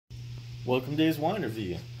Welcome to today's wine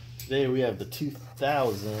review. Today we have the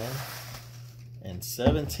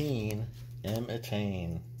 2017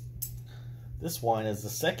 Etain. This wine is the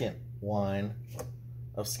second wine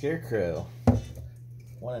of Scarecrow,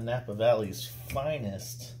 one of Napa Valley's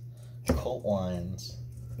finest cult wines.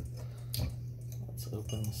 Let's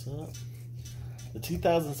open this up. The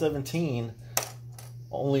 2017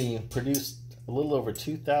 only produced a little over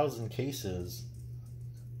 2,000 cases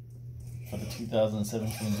for the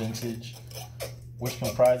 2017 vintage, which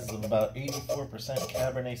comprises of about 84%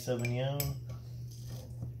 Cabernet Sauvignon,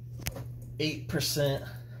 8%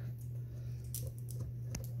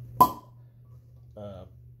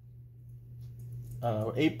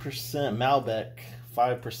 Malbec,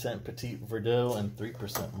 5% Petit Verdot, and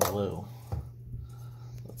 3% Merlot.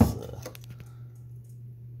 Let's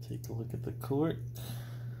take a look at the cork.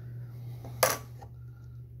 Let's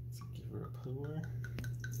give her a pour.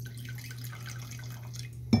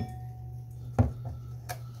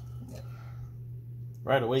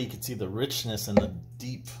 Right away you can see the richness and the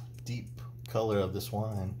deep color of this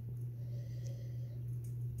wine.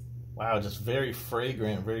 Wow, just very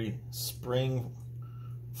fragrant, very spring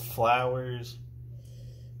flowers,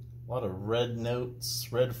 a lot of red notes,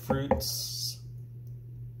 red fruits.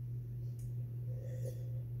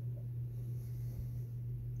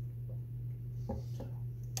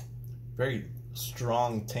 Very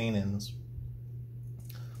strong tannins.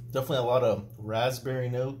 Definitely a lot of raspberry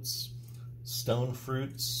notes, stone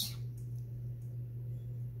fruits,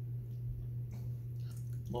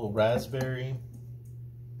 a little raspberry.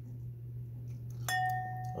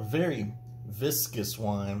 A very viscous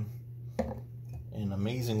wine, an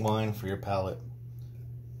amazing wine for your palate.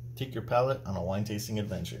 Take your palate on a wine tasting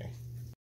adventure.